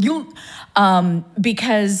went,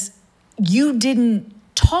 because you didn't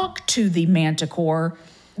talk to the manticore,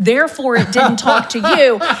 therefore it didn't talk to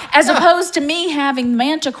you, as opposed to me having the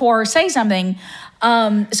manticore say something.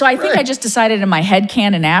 So I think I just decided in my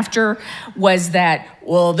headcanon after was that,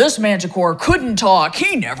 well, this manticore couldn't talk.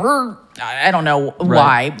 He never I don't know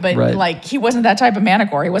why, but like he wasn't that type of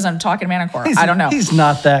Manticore. He wasn't talking Manticore. I don't know. He's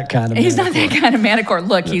not that kind of He's Manticore. not that kind of Manticore.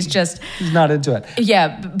 Look, he's not into it.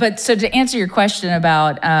 Yeah, but so to answer your question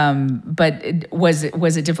about, was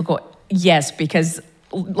it difficult? Yes, because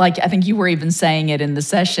like I think you were even saying it in the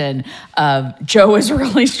session, Joe is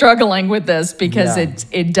really struggling with this because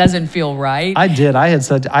it doesn't feel right. I did. I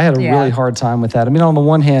had a really hard time with that. I mean, on the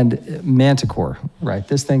one hand, Manticore, right?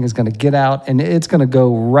 This thing is going to get out and it's going to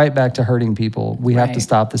go right back to hurting people. We have to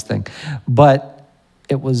stop this thing. But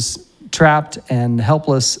it was trapped and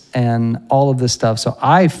helpless and all of this stuff. So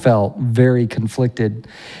I felt very conflicted.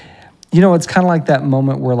 You know, it's kind of like that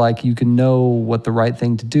moment where like you can know what the right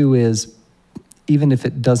thing to do is, even if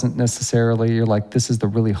it doesn't necessarily, you're like, this is the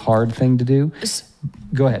really hard thing to do.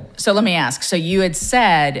 Go ahead. So let me ask. So you had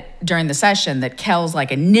said during the session that Kel's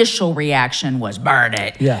like initial reaction was burn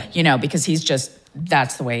it. Yeah. You know, because he's just,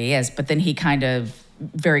 that's the way he is. But then he kind of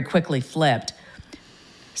very quickly flipped.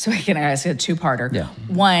 So I can ask a two-parter. Yeah.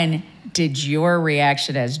 One, did your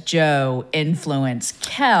reaction as Joe influence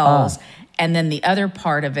Kel's? And then the other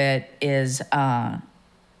part of it is, and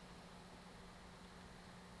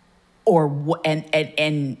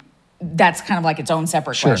that's kind of like its own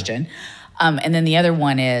separate question. And then the other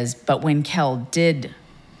one is, but when Kel did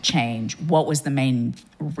change, what was the main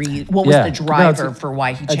what was the driver for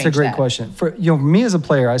why he changed that? That's a great question. For me as a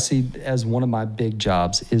player, I see as one of my big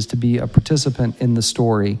jobs is to be a participant in the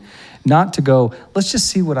story, not to go, let's just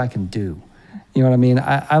see what I can do. You know what I mean?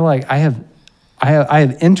 I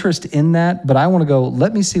have interest in that, but I want to go,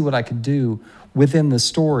 let me see what I can do within the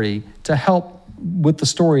story to help with the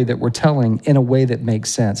story that we're telling in a way that makes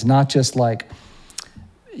sense. Not just like,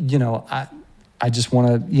 you know, I just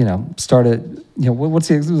want to, start a, what's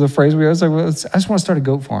the phrase we always like, I just want to start a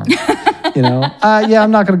goat farm.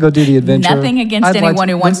 I'm not going to go do the adventure. Nothing against anyone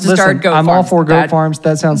who wants to start goat farms. I'm all for goat farms.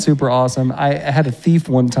 That sounds super awesome. I had a thief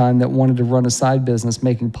one time that wanted to run a side business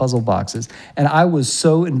making puzzle boxes. And I was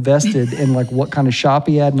so invested in like what kind of shop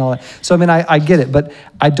he had and all that. So, I mean, I get it, but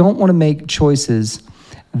I don't want to make choices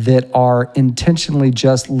that are intentionally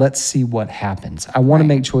just, let's see what happens. I want to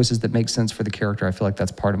make choices that make sense for the character. I feel like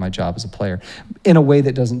that's part of my job as a player in a way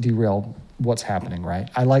that doesn't derail what's happening, right?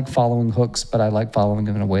 I like following hooks, but I like following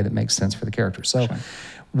them in a way that makes sense for the character. So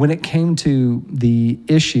when it came to the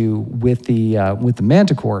issue with the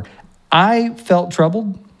Manticore, I felt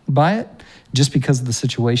troubled by it just because of the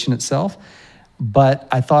situation itself. But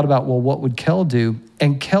I thought about, well, what would Kel do?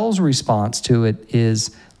 And Kel's response to it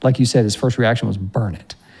is, like you said, his first reaction was burn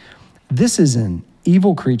it. This is an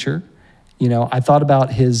evil creature. I thought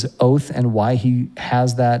about his oath and why he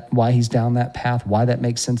has that, why he's down that path, why that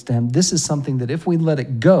makes sense to him. This is something that if we let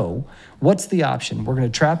it go, what's the option? We're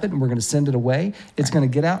going to trap it and we're going to send it away. It's going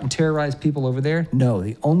to get out and terrorize people over there. No,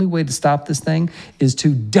 the only way to stop this thing is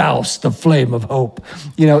to douse the flame of hope,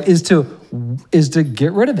 is to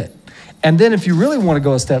get rid of it. And then if you really want to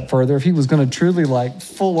go a step further, if he was going to truly like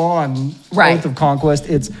full on oath of conquest,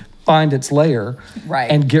 it's find its lair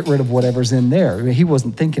and get rid of whatever's in there. I mean, he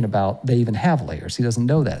wasn't thinking about they even have layers. He doesn't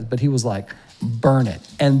know that. But he was like, burn it.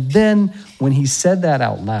 And then when he said that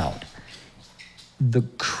out loud, the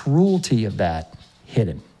cruelty of that hit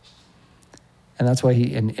him. And that's why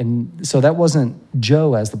and so that wasn't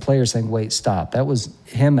Joe as the player saying, wait, stop. That was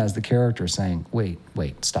him as the character saying, wait,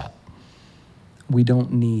 stop. We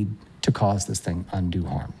don't need to cause this thing undue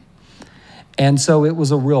harm. And so it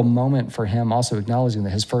was a real moment for him also acknowledging that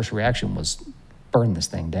his first reaction was burn this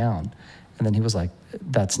thing down. And then he was like,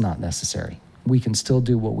 that's not necessary. We can still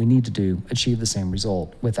do what we need to do, achieve the same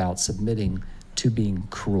result without submitting to being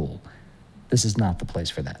cruel. This is not the place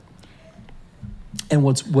for that. And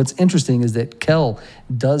what's interesting is that Kel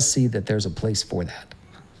does see that there's a place for that.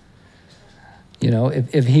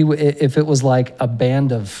 If it was like a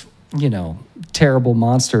band of, terrible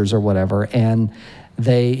monsters or whatever, and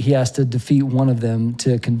he has to defeat one of them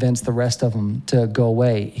to convince the rest of them to go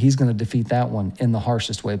away, he's going to defeat that one in the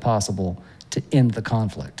harshest way possible to end the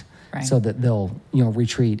conflict, so that they'll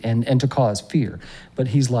retreat and to cause fear. But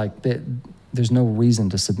he's like, there's no reason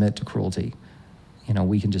to submit to cruelty.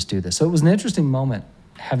 We can just do this. So it was an interesting moment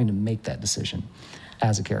having to make that decision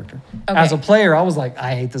as a character. Okay. As a player, I was like,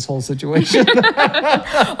 I hate this whole situation.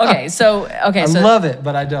 I love it,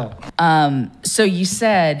 but I don't. So you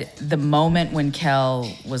said the moment when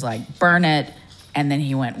Kel was like, burn it, and then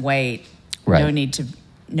he went, wait, no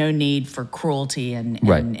need for cruelty and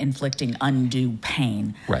inflicting undue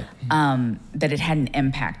pain. Right. That it had an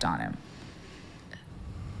impact on him.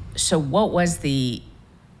 So what was the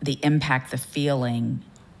impact, the feeling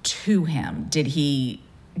to him? Did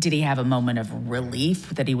he have a moment of relief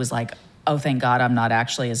that he was like, oh, thank God I'm not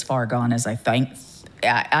actually as far gone as I think?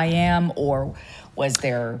 I am, or was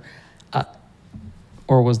there?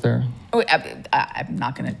 Or was there? Oh, I'm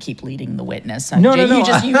not going to keep leading the witness. No.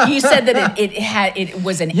 You said that it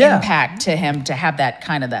was an impact to him to have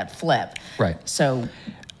that flip. Right. So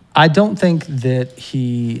I don't think that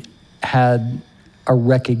he had I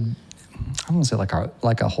won't say like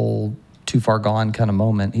a whole too far gone kind of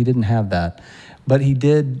moment. He didn't have that, but he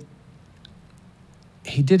did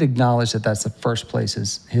acknowledge that that's the first place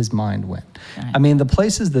his mind went. Right. I mean, the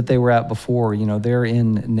places that they were at before, they're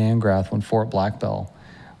in Nangrath when Fort Blackbell,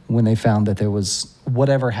 when they found that there was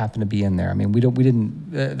whatever happened to be in there. I mean, we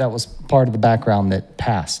didn't, that was part of the background that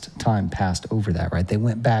time passed over that, right? They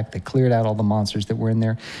went back, they cleared out all the monsters that were in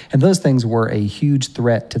there. And those things were a huge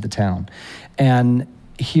threat to the town. And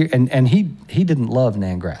he didn't love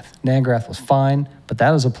Nangrath. Nangrath was fine, but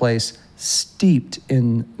that was a place steeped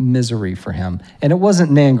in misery for him. And it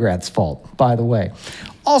wasn't Nangrath's fault, by the way.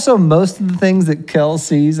 Also, most of the things that Kel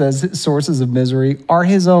sees as sources of misery are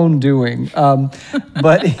his own doing.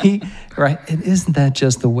 But and isn't that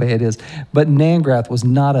just the way it is? But Nangrath was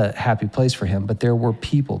not a happy place for him, but there were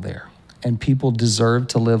people there. And people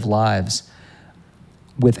deserved to live lives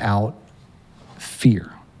without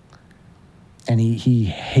fear. And he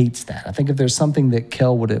hates that. I think if there's something that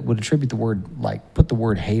Kel would attribute the word, put the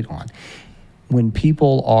word hate on, when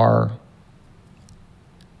people are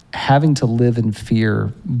having to live in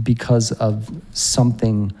fear because of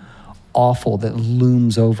something awful that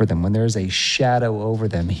looms over them, when there's a shadow over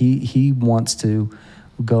them, he wants to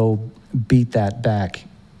go beat that back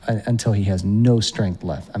until he has no strength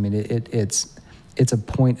left. I mean, it's a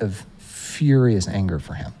point of furious anger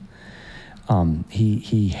for him.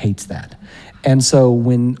 He hates that. And so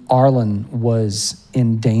when Arlen was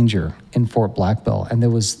in danger in Fort Blackbell, and there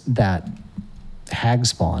was that hag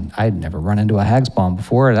spawn, I had never run into a hag spawn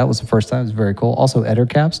before. That was the first time. It was very cool. Also,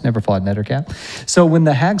 Ettercaps, never fought an Ettercap. So when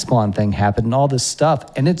the hag spawn thing happened and all this stuff,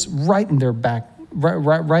 and it's right in their back,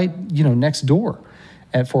 right next door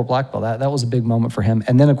at Fort Blackbell, that was a big moment for him.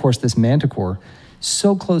 And then, of course, this Manticore,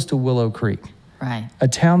 so close to Willow Creek. Right. A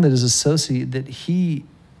town that is associated, that he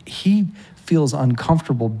feels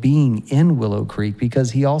uncomfortable being in Willow Creek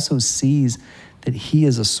because he also sees that he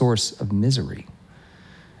is a source of misery.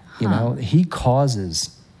 He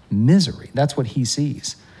causes misery. That's what he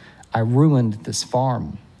sees. I ruined this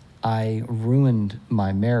farm. I ruined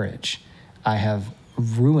my marriage. I have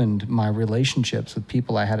ruined my relationships with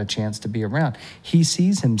people I had a chance to be around. He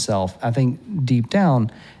sees himself, I think, deep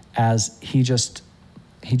down as he just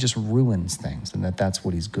ruins things, and that's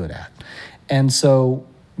what he's good at. And so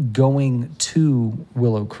going to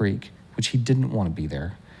Willow Creek, which he didn't want to be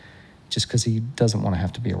there, just because he doesn't want to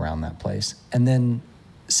have to be around that place, and then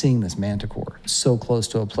seeing this Manticore so close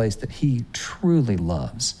to a place that he truly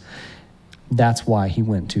loves, that's why he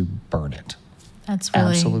went to burn it. That's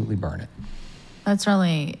really... Absolutely burn it. That's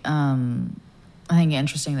really, I think,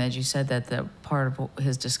 interesting that you said that the part of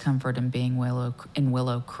his discomfort in being in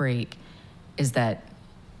Willow Creek is that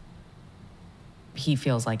he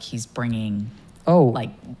feels like he's bringing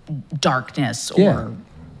darkness, or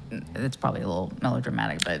it's probably a little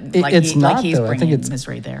melodramatic, but he's bringing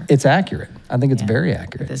misery there. It's accurate. I think it's very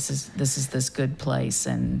accurate. This is this good place,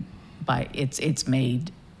 and it's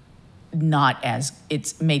made not as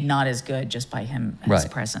good just by his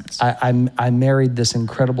presence. I married this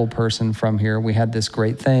incredible person from here. We had this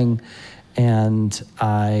great thing, and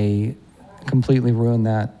I completely ruined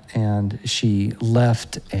that. And she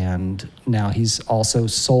left, and now he's also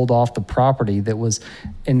sold off the property that was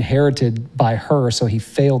inherited by her, so he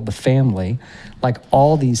failed the family. Like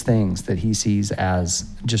all these things that he sees as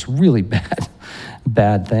just really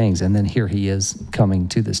bad things. And then here he is coming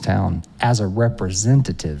to this town as a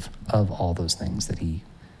representative of all those things that he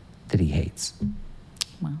hates.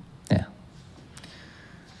 Wow. Yeah.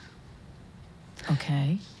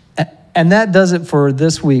 Okay. And that does it for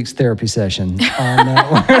this week's therapy session.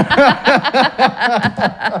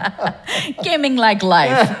 Gaming like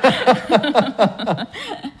life.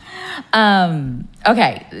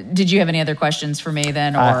 Okay. Did you have any other questions for me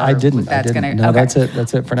then? Or I didn't. That's it.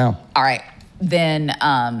 That's it for now. All right. Then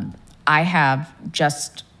I have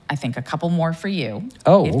just, I think, a couple more for you.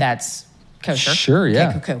 Oh. If that's kosher. Sure, yeah.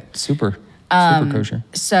 Okay, cool. Super kosher.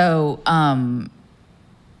 So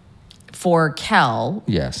for Kel.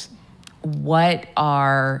 Yes. What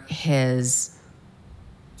are his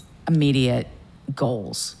immediate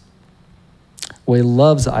goals? Well, he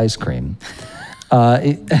loves ice cream.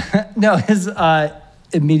 His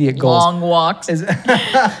immediate goals. Long walks. He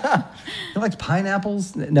likes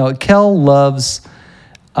pineapples. No, Kel loves,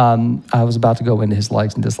 I was about to go into his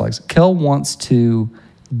likes and dislikes. Kel wants to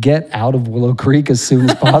get out of Willow Creek as soon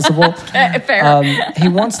as possible. Fair. He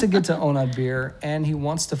wants to get to Oathbreaker, and he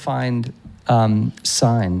wants to find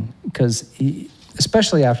Sign, because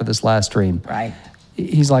especially after this last dream, Right.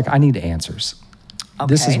 he's like, I need answers.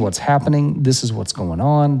 This is Okay. what's happening. This is what's going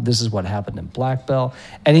on. This is what happened in Black Belt.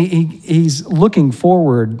 And he's looking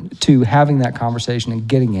forward to having that conversation and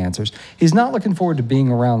getting answers. He's not looking forward to being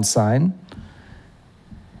around Sign,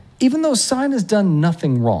 even though Sign has done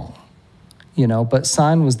nothing wrong, but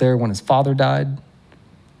Sign was there when his father died.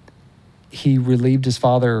 He relieved his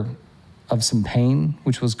father of some pain,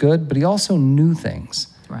 which was good, but he also knew things.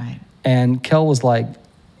 Right. And Kel was like,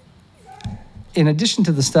 in addition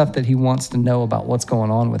to the stuff that he wants to know about what's going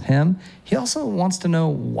on with him, he also wants to know,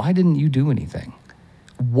 why didn't you do anything?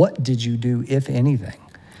 What did you do, if anything?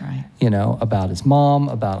 Right. About his mom,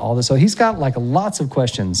 about all this. So he's got like lots of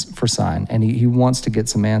questions for Sign, and he wants to get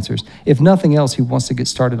some answers. If nothing else, he wants to get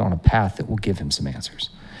started on a path that will give him some answers.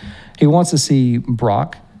 He wants to see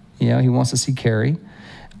Brock, he wants to see Carrie,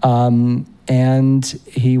 and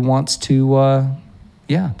he wants to,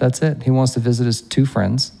 that's it. He wants to visit his 2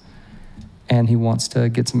 friends, and he wants to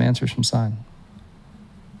get some answers from Sign.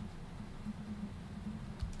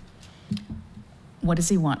 What does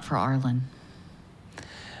he want for Arlen?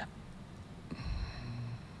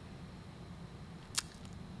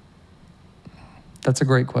 That's a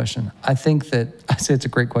great question. I say it's a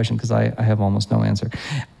great question because I have almost no answer.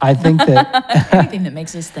 I think that Anything that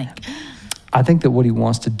makes us think. I think that what he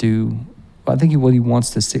wants to do, what he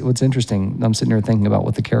wants to see, what's interesting, I'm sitting here thinking about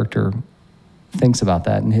what the character thinks about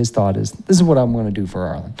that, and his thought is, this is what I'm going to do for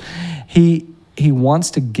Arlen. He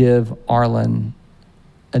wants to give Arlen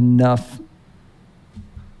enough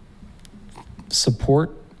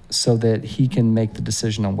support so that he can make the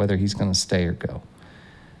decision on whether he's going to stay or go.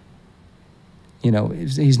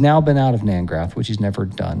 He's now been out of Nangrath, which he's never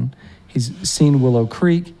done. He's seen Willow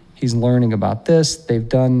Creek. He's learning about this. They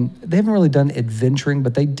haven't really done adventuring,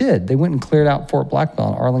 but they did. They went and cleared out Fort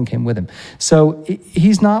Blackbell, and Arlen came with him. So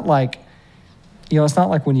he's not like, it's not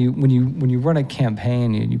like when you run a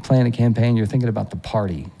campaign, you plan a campaign, you're thinking about the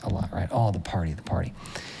party a lot, right? Oh, the party.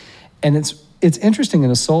 And it's interesting in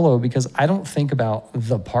a solo because I don't think about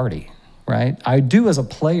the party, right? I do as a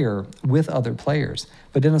player with other players,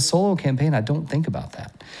 but in a solo campaign, I don't think about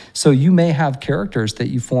that. So you may have characters that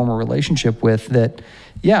you form a relationship with that,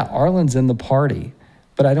 Arlen's in the party,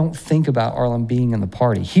 but I don't think about Arlen being in the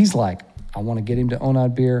party. He's like, I want to get him to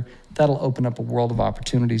Oathbreaker. That'll open up a world of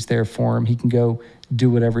opportunities there for him. He can go do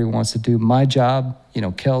whatever he wants to do. My job,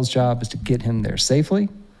 Kel's job is to get him there safely,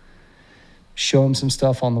 show him some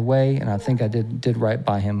stuff on the way, and I think I did right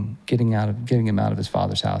by him, getting him out of his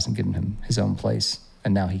father's house and getting him his own place,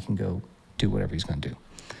 and now he can go do whatever he's going to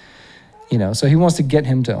do. So he wants to get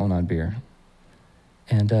him to Oathbreaker,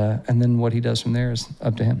 and then what he does from there is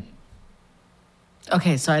up to him.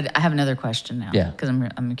 Okay, so I have another question now. Yeah. Because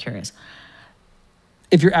I'm curious.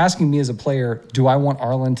 If you're asking me as a player, do I want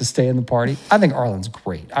Arlen to stay in the party? I think Arlen's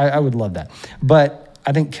great. I would love that. But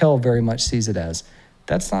I think Kel very much sees it as,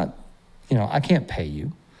 that's not, I can't pay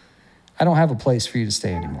you. I don't have a place for you to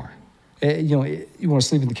stay anymore. You want to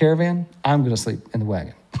sleep in the caravan? I'm going to sleep in the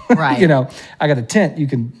wagon. Right. I got a tent. You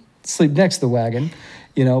can sleep next to the wagon,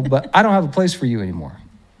 but I don't have a place for you anymore.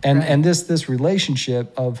 And this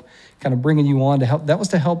relationship of kind of bringing you on to help, that was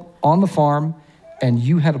to help on the farm, and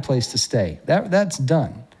you had a place to stay. That's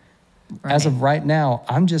done. Right. As of right now,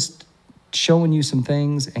 I'm just showing you some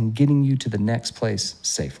things and getting you to the next place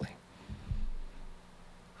safely.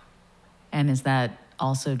 And is that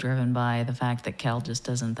also driven by the fact that Kel just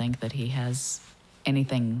doesn't think that he has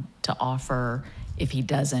anything to offer if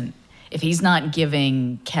he's not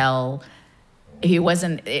giving Kel, he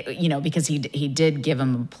wasn't, because he did give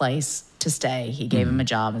him a place to stay. He gave him a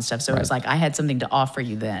job and stuff. So it was like, I had something to offer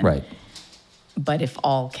you then. Right. But if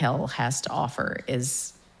all Kel has to offer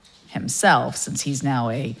is himself, since he's now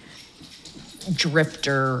a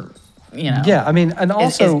drifter, Yeah, I mean, and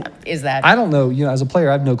also, is that, I don't know, as a player,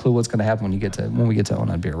 I have no clue what's going to happen when we get to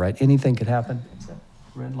Oathbreaker, right? Anything could happen. Is that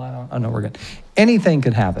red light on? Oh, no, we're good. Anything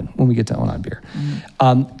could happen when we get to Oathbreaker.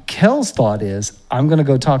 Mm-hmm. Kel's thought is, I'm going to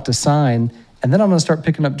go talk to Sign, and then I'm going to start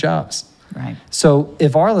picking up jobs. right? So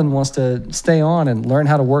if Arlen wants to stay on and learn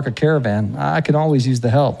how to work a caravan, I can always use the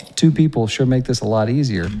help. 2 people sure make this a lot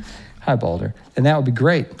easier. Hi, Balder. And that would be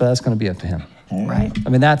great, but that's going to be up to him. Right. I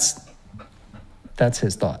mean, that's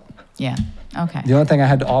his thought. Yeah. Okay. The only thing I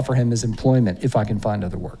had to offer him is employment if I can find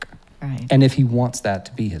other work. Right. And if he wants that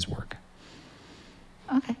to be his work.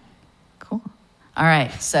 Okay. Cool. All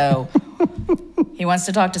right. So he wants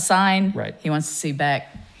to talk to Sign. Right. He wants to see Beck.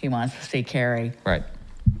 He wants to see Carrie. Right.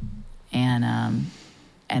 And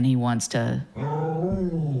and he wants to.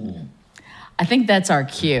 I think that's our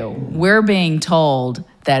cue. We're being told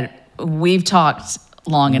that we've talked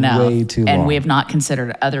long enough, Way too and long. we have not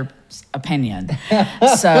considered other opinion.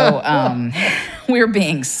 So we're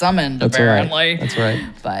being summoned, That's apparently. right. That's right.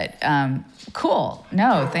 But cool.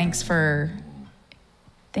 No, thanks for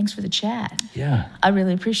the chat. Yeah. I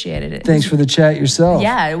really appreciated it. Thanks for the chat yourself.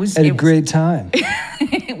 Yeah, it was- Had a it was- great time.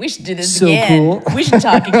 We should do this So again. cool. We should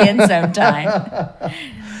talk again sometime.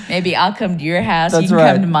 Maybe I'll come to your house. That's you can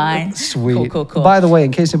right. come to mine. Sweet. Cool. By the way,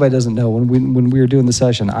 in case anybody doesn't know, when we were doing the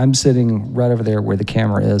session, I'm sitting right over there where the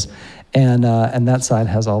camera is, and that side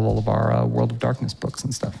has all of our World of Darkness books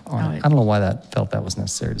and stuff on it. I don't know why that was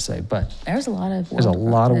necessary to say, but There's a lot of there's a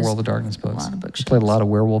lot of there's World of Darkness books. A lot of We bookshelves. played a lot of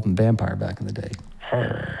werewolf and vampire back in the day.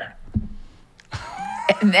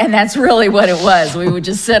 And that's really what it was. We would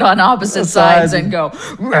just sit on opposite sides and go.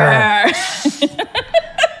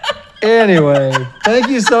 Anyway, thank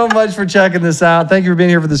you so much for checking this out. Thank you for being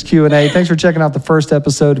here for this Q&A. Thanks for checking out the first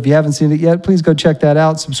episode. If you haven't seen it yet, please go check that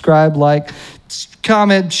out. Subscribe, like,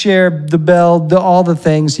 comment, share, the bell, all the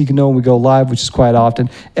things so you can know when we go live, which is quite often.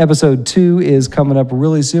 Episode 2 is coming up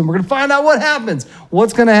really soon. We're going to find out what happens.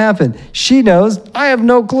 What's going to happen? She knows. I have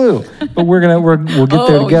no clue. But we'll get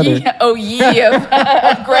there together. Ye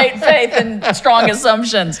of great faith and strong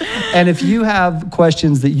assumptions. And if you have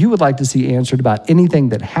questions that you would like to see answered about anything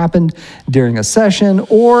that happened during a session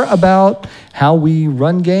or about how we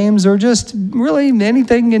run games or just really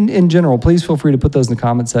anything in general, please feel free to put those in the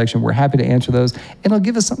comment section. We're happy to answer those, and it'll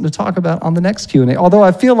give us something to talk about on the next Q&A. Although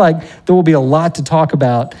I feel like there will be a lot to talk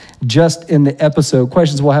about just in the episode,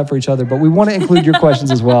 questions we'll have for each other, but we want to include your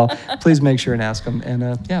questions as well. Please make sure and ask them. And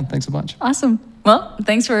yeah, thanks a bunch. Awesome. Well,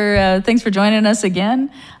 thanks for joining us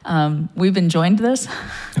again. We've enjoyed this.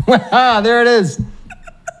 There it is.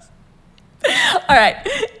 All right.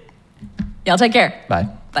 Y'all take care. Bye.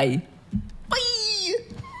 Bye.